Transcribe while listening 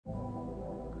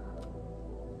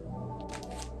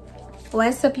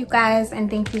What's up, you guys, and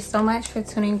thank you so much for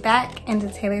tuning back into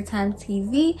Taylor Time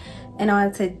TV. And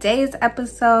on today's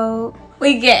episode,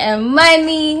 we getting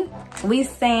money, we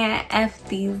saying F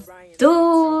these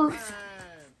dudes,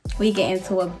 we get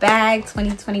into a bag.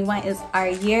 2021 is our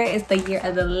year. It's the year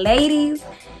of the ladies.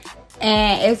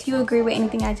 And if you agree with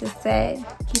anything I just said,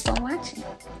 keep on watching,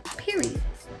 period.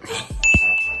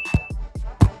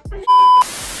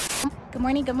 Good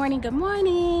morning, good morning, good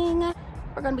morning.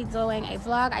 We're gonna be doing a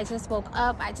vlog. I just woke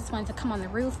up. I just wanted to come on the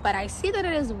roof, but I see that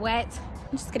it is wet.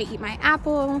 I'm just gonna eat my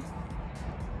apple,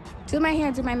 do my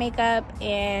hair, do my makeup,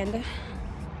 and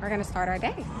we're gonna start our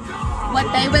day.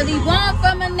 What they really want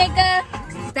from a nigga,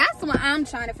 that's what I'm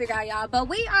trying to figure out, y'all. But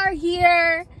we are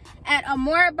here at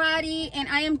Amore Body, and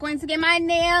I am going to get my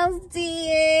nails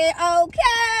did,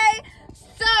 okay?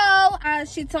 So,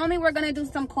 she told me we're gonna do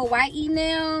some kawaii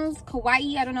nails.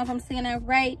 Kawaii, I don't know if I'm saying that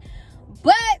right.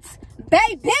 But,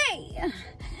 baby,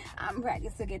 I'm ready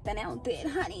to get the nail did,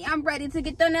 honey. I'm ready to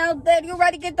get the nail did. You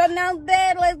ready to get the nail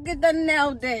did? Let's get the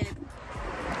nail did.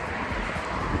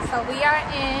 So we are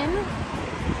in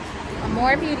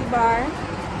Amore Beauty Bar.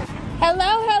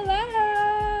 Hello,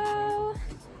 hello.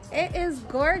 It is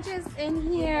gorgeous in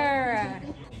here.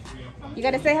 You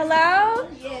gotta say hello?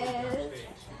 Yes.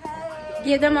 Hey.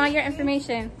 Give them all your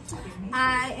information.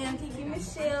 I am Kiki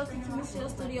Michelle,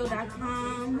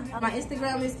 KikiMichelleStudio.com. My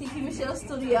Instagram is Kiki Michelle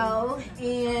Studio,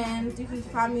 and you can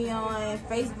find me on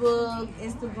Facebook,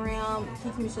 Instagram,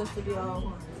 Kiki Michelle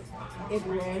Studio,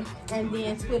 everywhere, and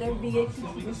then Twitter via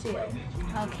Kiki Michelle.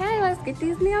 Okay, let's get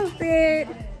these nails did.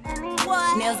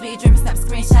 Nails be dripping, snap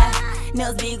screenshot.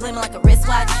 Nails be gleaming like a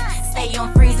wristwatch. Stay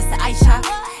on freeze, it's the ice shop.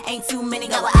 Ain't too many,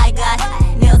 got what I got.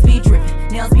 Nails be dripping,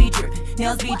 nails be dripping.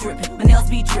 Nails be dripping, my nails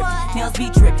be dripping, nails be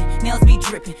dripping, nails be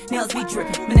dripping, nails be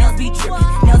dripping, my nails be dripping,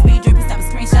 nails be dripping, snap a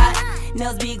screenshot,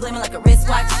 nails be gleaming like a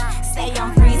wristwatch, stay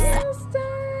on freeze.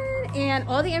 And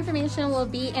all the information will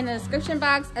be in the description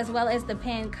box as well as the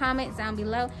pinned comment down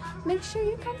below. Make sure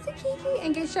you come to Kiki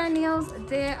and get your nails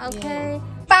did, okay?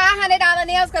 $500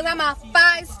 nails because I'm a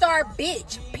 5-star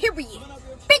bitch, period.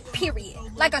 Big period.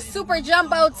 Like a super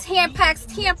jumbo Tampax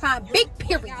tampon, big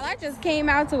period. Y'all, I just came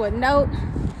out to a note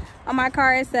on my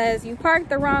car. It says, you parked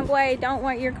the wrong way, don't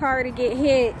want your car to get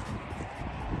hit.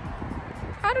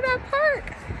 How did I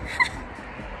park?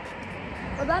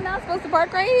 Was I not supposed to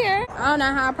park right here? I don't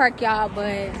know how I park, y'all, but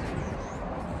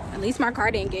at least my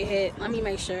car didn't get hit. Let me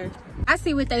make sure. I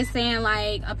see what they're saying.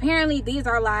 Like, apparently these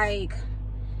are like,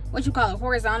 what you call it,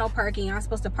 horizontal parking. I'm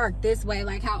supposed to park this way,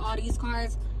 like how all these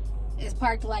cars is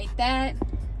parked like that.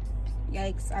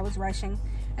 Yikes, I was rushing.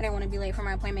 I didn't want to be late for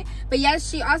my appointment. But yes,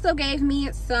 she also gave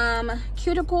me some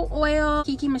cuticle oil,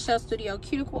 Kiki Michelle Studio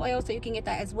cuticle oil, so you can get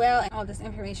that as well. And all this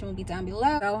information will be down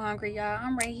below. So hungry, y'all.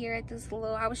 I'm right here at this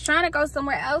little, I was trying to go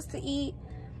somewhere else to eat.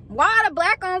 Why the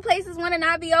black owned places want to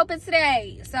not be open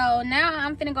today? So now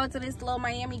I'm finna go to this little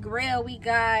Miami grill we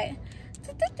got.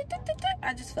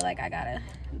 I just feel like I gotta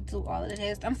do all of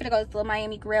this. I'm finna go to the little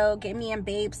Miami grill, get me and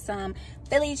babe some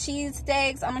Philly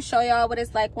cheesesteaks. I'm gonna show y'all what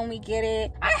it's like when we get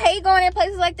it. I hate going in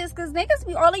places like this because niggas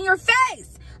be all in your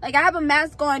face. Like, I have a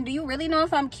mask on. Do you really know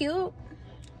if I'm cute?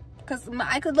 Because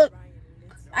I could look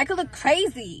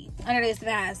crazy under this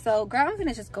mask. So girl, I'm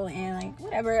finna just go in, like,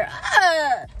 whatever.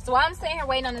 So while I'm sitting here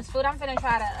waiting on this food, I'm finna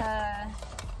try to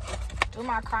do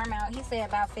my car mount. He said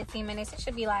about 15 minutes. It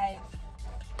should be like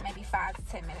maybe 5 to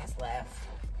 10 minutes left.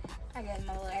 I give them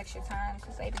a little extra time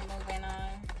because they be moving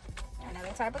on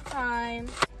another type of time.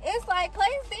 It's like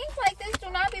things like this do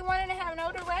not be wanting to have no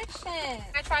directions.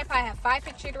 My tripod had 5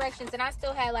 picture directions, and I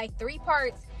still had like 3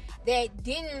 parts that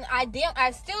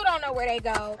I still don't know where they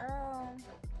go.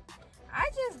 I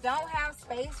just don't have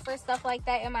space for stuff like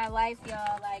that in my life,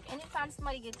 y'all. Like, anytime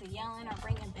somebody gets to yelling or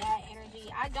bringing bad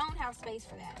energy, I don't have space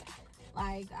for that.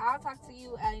 Like, I'll talk to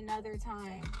you at another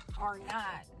time or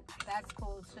not. That's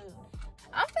cool too.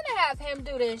 I'm gonna have him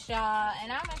do this, y'all,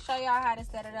 and I'm gonna show y'all how to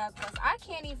set it up because I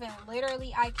can't even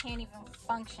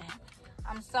function.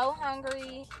 I'm so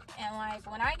hungry, and like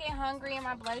when I get hungry and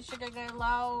my blood sugar get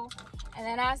low, and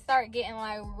then I start getting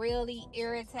like really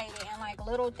irritated, and like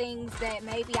little things that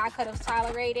maybe I could have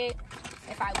tolerated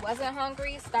if I wasn't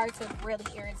hungry start to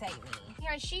really irritate me.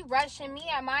 Here she rushing me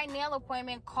at my nail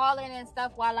appointment, calling and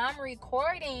stuff while I'm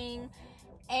recording,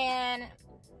 and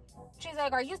she's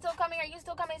like, are you still coming? Are you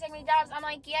still coming to take me jobs? I'm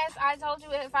like, yes, I told you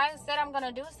if I said I'm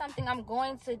gonna do something, I'm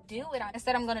going to do it. I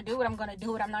said I'm gonna do it, I'm gonna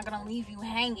do it. I'm not gonna leave you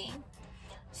hanging.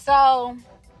 So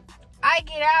I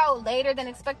get out later than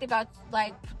expected, about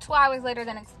like 2 hours later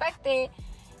than expected,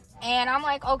 and I'm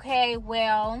like, okay,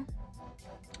 well,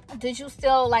 did you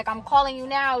still, like, I'm calling you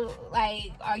now,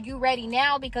 like, are you ready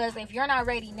now? Because if you're not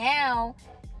ready now,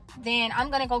 then I'm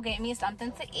gonna go get me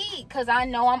something to eat because I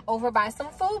know I'm over by some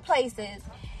food places.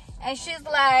 And she's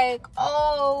like,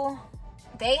 oh,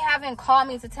 they haven't called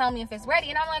me to tell me if it's ready.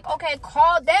 And I'm like, okay,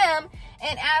 call them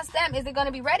and ask them, is it going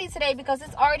to be ready today? Because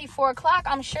it's already 4 o'clock.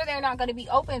 I'm sure they're not going to be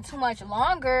open too much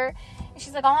longer. And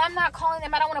she's like, oh, I'm not calling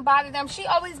them. I don't want to bother them. She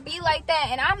always be like that.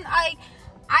 And I'm like,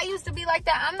 I used to be like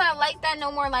that. I'm not like that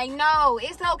no more. Like, no,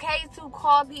 it's okay to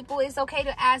call people. It's okay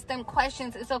to ask them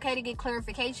questions. It's okay to get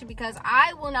clarification because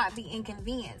I will not be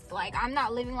inconvenienced. Like, I'm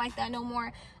not living like that no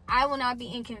more. I will not be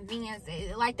inconvenienced.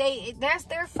 Like, that's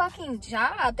their fucking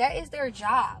job. That is their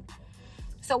job.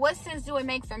 So what sense do it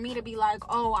make for me to be like,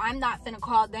 oh, I'm not finna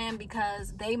call them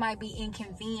because they might be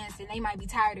inconvenienced and they might be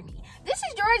tired of me? This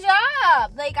is your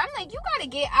job. Like, I'm like, you gotta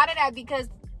get out of that because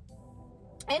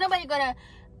ain't nobody gonna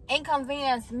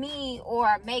inconvenience me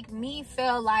or make me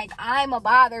feel like I'm a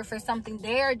bother for something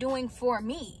they're doing for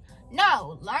me.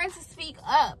 No, learn to speak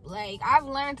up. Like, I've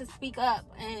learned to speak up,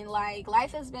 and like,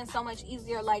 life has been so much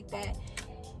easier like that.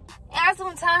 And I was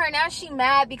gonna tell her, now she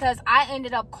mad because I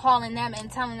ended up calling them and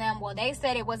telling them, well, they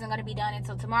said it wasn't gonna be done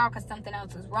until tomorrow because something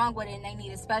else was wrong with it and they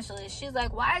need a specialist. She's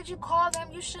like, why did you call them?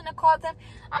 You shouldn't have called them.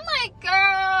 I'm like,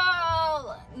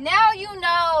 girl, now you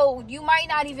know you might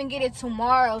not even get it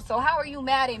tomorrow, so how are you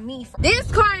mad at me? This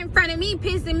car in front of me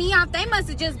pissing me off. They must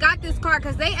have just got this car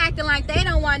because they acting like they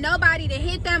don't want nobody to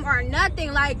hit them or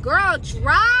nothing. Like, girl,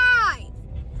 drive.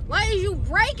 What is you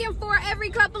braking for every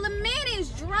couple of minutes?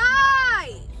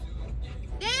 Drive.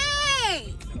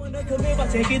 Dang. My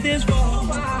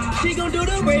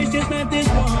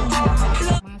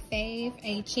fave,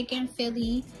 a chicken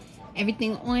Philly,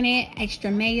 everything on it,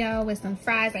 extra mayo with some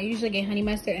fries. I usually get honey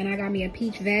mustard, and I got me a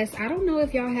peach vest. I don't know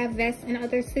if y'all have vests in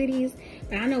other cities,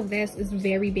 but I know vest is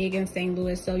very big in St.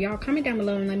 Louis. So y'all comment down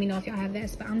below and let me know if y'all have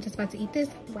vests. But I'm just about to eat this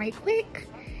right quick.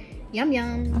 Yum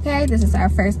yum. Okay, this is our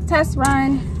first test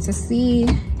run to see.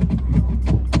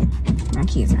 My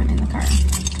keys are in the car.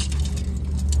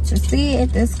 To see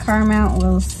if this car mount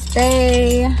will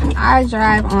stay. I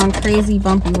drive on crazy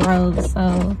bumpy roads,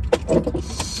 so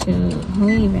shoot, who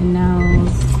even knows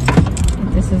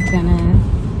if this is gonna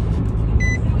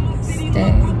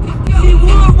stay.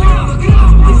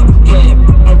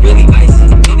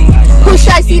 Pooh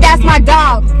Shicey, that's my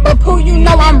dog, but Pooh, you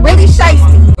know I'm really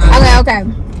shicey. Okay,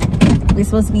 we're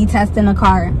supposed to be testing the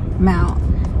car mount,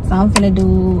 so I'm gonna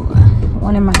do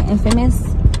one of my infamous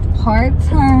hard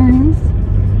turns.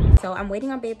 So I'm waiting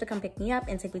on Babe to come pick me up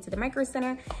and take me to the Micro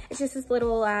Center. It's just this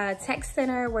little tech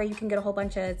center where you can get a whole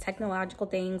bunch of technological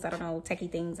things. I don't know,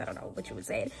 techie things. I don't know what you would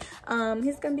say.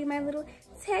 He's gonna be my little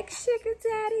tech sugar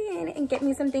daddy and get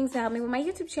me some things to help me with my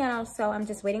YouTube channel. So I'm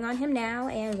just waiting on him now.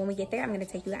 And when we get there, I'm gonna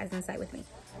take you guys inside with me.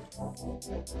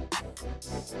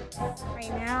 Right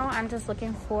now, I'm just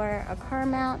looking for a car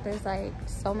mount. There's like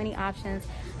so many options.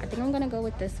 I think I'm gonna go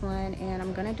with this one, and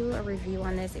I'm gonna do a review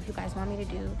on this. If you guys want me to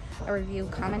do a review,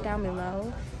 comment down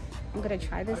below. I'm gonna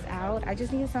try this out. I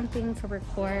just need something to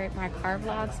record my car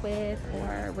vlogs with,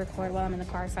 or record while I'm in the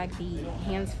car so I can be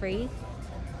hands-free.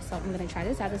 So I'm gonna try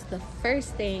this out. This is the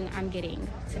first thing I'm getting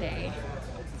today.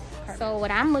 So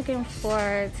what I'm looking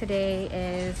for today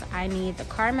is I need the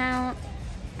car mount,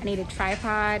 I need a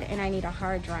tripod, and I need a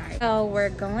hard drive. So we're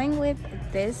going with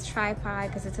this tripod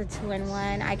because it's a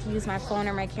 2-in-1. I can use my phone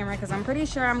or my camera because I'm pretty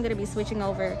sure I'm gonna be switching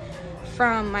over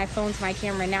from my phone to my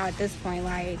camera now at this point.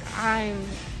 Like, I'm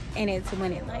in it to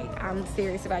win it. Like, I'm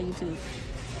serious about YouTube.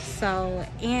 So,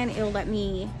 and it'll let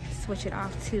me switch it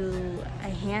off to a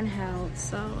handheld.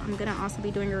 So I'm gonna also be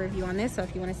doing a review on this. So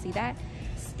if you wanna see that,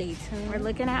 stay tuned. We're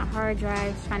looking at hard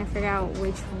drives, trying to figure out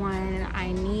which one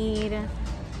I need,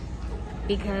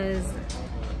 because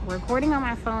recording on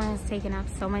my phone is taking up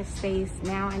so much space.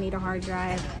 Now I need a hard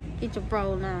drive. Get your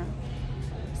bro now.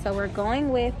 So we're going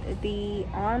with the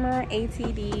Armor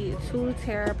ATD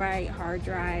 2TB hard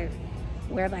drive.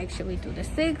 We're like, should we do the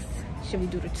 6? Should we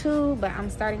do the 2? But I'm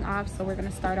starting off, so we're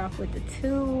gonna start off with the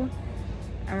 2,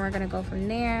 and we're gonna go from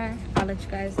there. I'll let you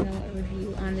guys know a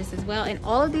review on this as well, and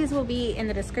all of these will be in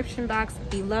the description box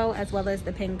below, as well as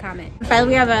the pinned comment. Finally,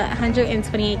 we have a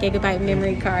 128GB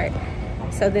memory card,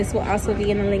 so this will also be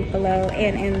in the link below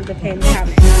and in the pinned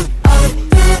comment.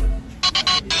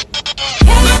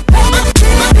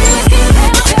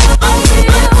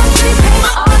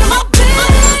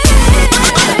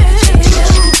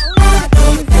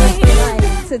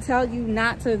 To tell you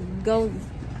not to go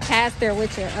past there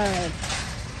with your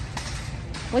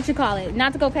what you call it,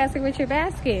 not to go past there with your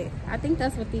basket. I think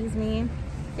that's what these mean.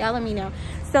 Y'all let me know.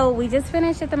 So we just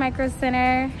finished at the Micro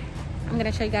Center. I'm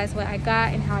gonna show you guys what I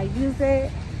got and how I use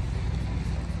it,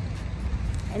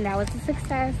 and that was a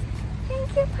success.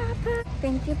 Thank you, Papa.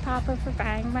 Thank you, Papa, for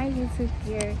buying my YouTube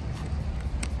gear.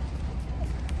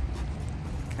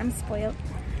 I'm spoiled.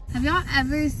 Have y'all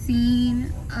ever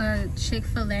seen a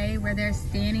Chick-fil-A where they're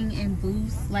standing in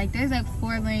booths? Like, there's like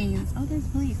 4 lanes. Oh, there's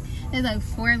police. There's like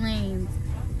 4 lanes,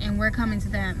 and we're coming to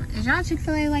them. Is y'all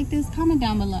Chick-fil-A like this? Comment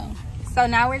down below. So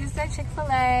now we're just at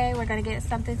Chick-fil-A. We're gonna get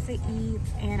something to eat,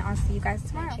 and I'll see you guys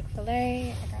tomorrow.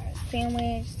 Chick-fil-A. I got a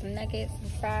sandwich, some nuggets, some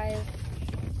fries,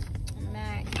 a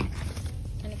mac,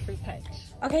 and a fruit punch.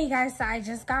 Okay, you guys, so I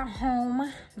just got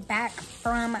home back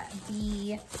from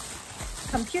the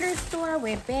computer store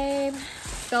with Babe.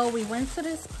 So we went to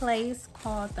this place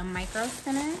called the Micro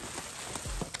Center.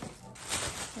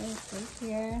 It's right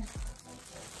here.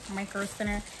 Micro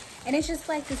Center. And it's just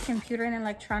like this computer and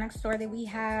electronics store that we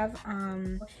have.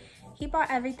 He bought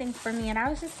everything for me, and I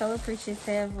was just so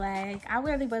appreciative. Like, I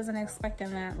really wasn't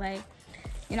expecting that. Like,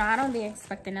 you know, I don't be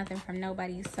expecting nothing from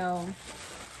nobody. So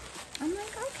I'm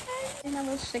like, okay. And a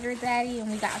little sugar daddy,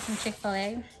 and we got some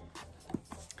Chick-fil-A.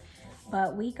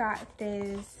 But we got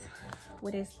this.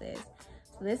 What is this?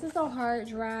 So this is a hard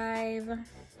drive.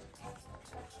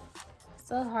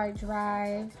 It's a hard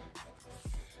drive.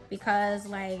 Because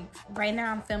like right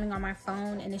now I'm filming on my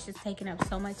phone and it's just taking up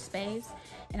so much space,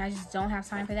 and I just don't have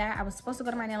time for that. I was supposed to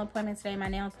go to my nail appointment today. My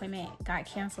nail appointment got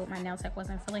canceled. My nail tech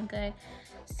wasn't feeling good,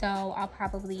 so I'll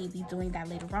probably be doing that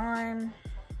later on.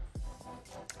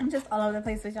 I'm just all over the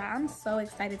place with y'all. I'm so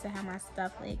excited to have my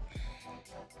stuff. Like,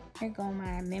 here go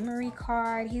my memory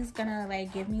card. He's gonna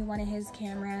like give me one of his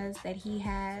cameras that he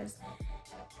has,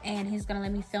 and he's gonna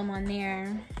let me film on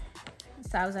there.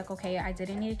 So I was like, okay, I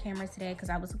didn't need a camera today because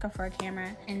I was looking for a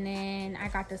camera. And then I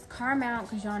got this car mount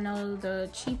because y'all know the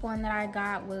cheap one that I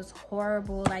got was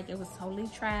horrible. Like, it was totally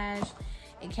trash.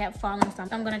 It kept falling. So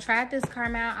I'm gonna try out this car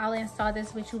mount. I'll install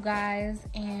this with you guys.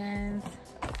 And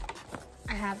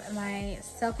I have my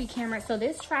selfie camera. So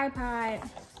this tripod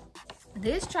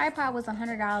was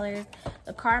 $100.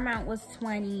 The car mount was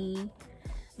 $20.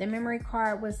 The memory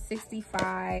card was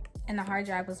 $65, and the hard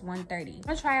drive was $130. I'm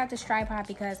gonna try out this tripod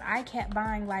because I kept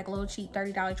buying like little cheap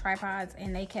 $30 tripods,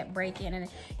 and they kept breaking. And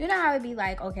you know how it'd be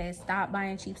like, okay, stop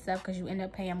buying cheap stuff because you end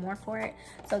up paying more for it.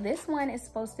 So this one is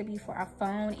supposed to be for a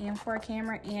phone and for a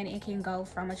camera, and it can go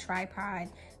from a tripod,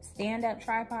 stand-up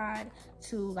tripod,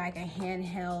 to like a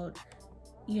handheld,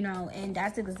 you know, and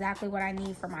that's exactly what I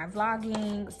need for my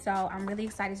vlogging. So I'm really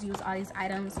excited to use all these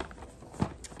items,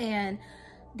 and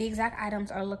the exact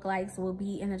items or lookalikes will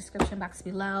be in the description box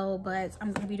below. But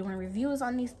I'm going to be doing reviews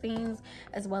on these things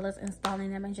as well as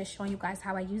installing them and just showing you guys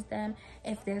how I use them.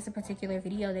 If there's a particular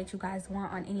video that you guys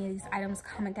want on any of these items,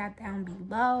 comment that down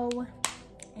below.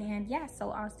 And yeah,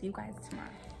 so I'll see you guys tomorrow.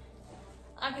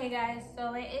 Okay guys,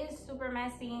 so it is super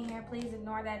messy in here. Please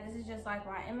ignore that. This is just like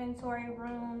my inventory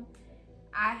room.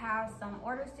 I have some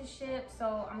orders to ship,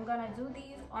 so I'm gonna do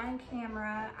these on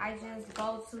camera. I just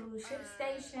go to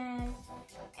ShipStation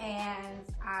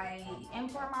and I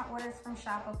import my orders from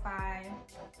Shopify.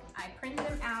 I print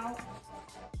them out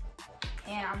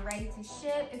and I'm ready to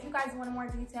ship. If you guys want a more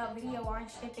detailed video on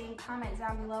shipping, comment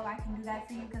down below. I can do that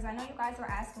for you because I know you guys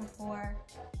are asking for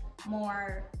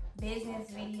more business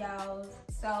videos.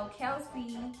 So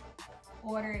Kelsey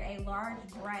ordered a large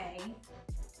gray,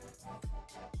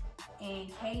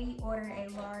 and Katie ordered a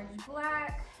large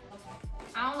black.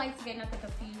 I don't like to get nothing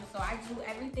confused, so I do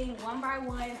everything one by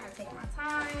one. I take my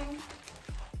time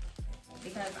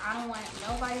because I don't want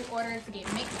nobody's orders to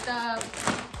get mixed up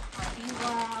or be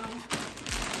wrong.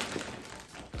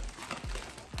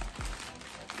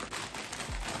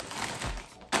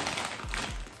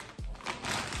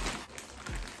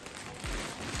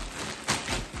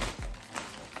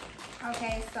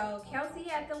 Okay, so Kelsey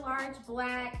had the large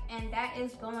black, and that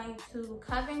is going to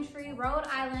Coventry, Rhode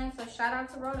Island. So shout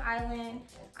out to Rhode Island.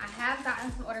 I have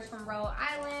gotten some orders from Rhode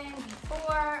Island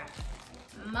before.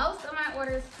 Most of my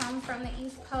orders come from the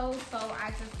East Coast, so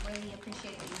I just really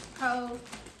appreciate the East Coast.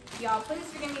 Y'all, please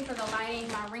forgive me for the lighting.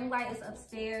 My ring light is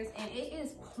upstairs, and it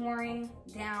is pouring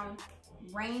down,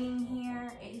 raining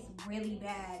here. It is really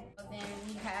bad. But then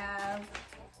we have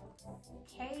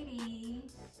Katie.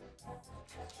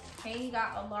 Katie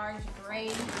got a large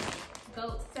gray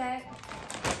goat set.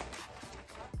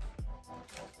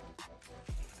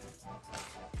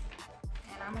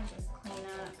 And I'm gonna just clean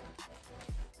up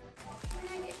when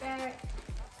I get back.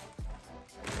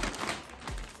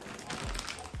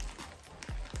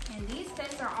 And these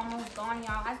sets are almost gone,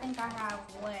 y'all. I think I have,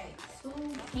 what, 2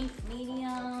 pink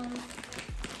mediums?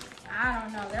 I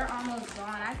don't know, they're almost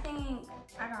gone. I think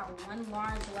I got 1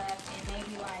 large left and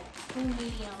maybe like 2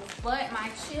 mediums. But my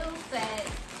chill set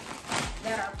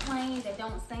that are plain, that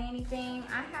don't say anything.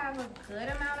 I have a good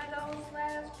amount of those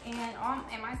left,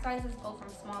 and my sizes go from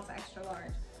small to extra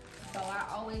large. So I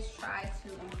always try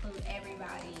to include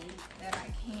everybody that I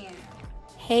can.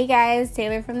 Hey guys,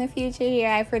 Taylor from the future here.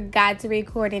 I forgot to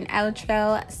record an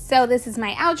outro, so this is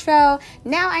my outro.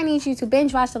 Now I need you to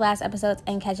binge watch the last episodes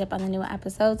and catch up on the new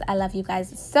episodes. I love you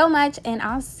guys so much, and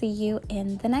I'll see you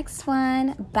in the next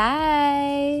one.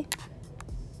 Bye.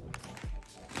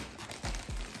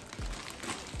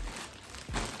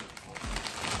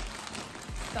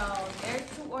 So there's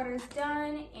 2 orders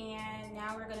done, and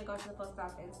now we're gonna go to the post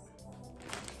office.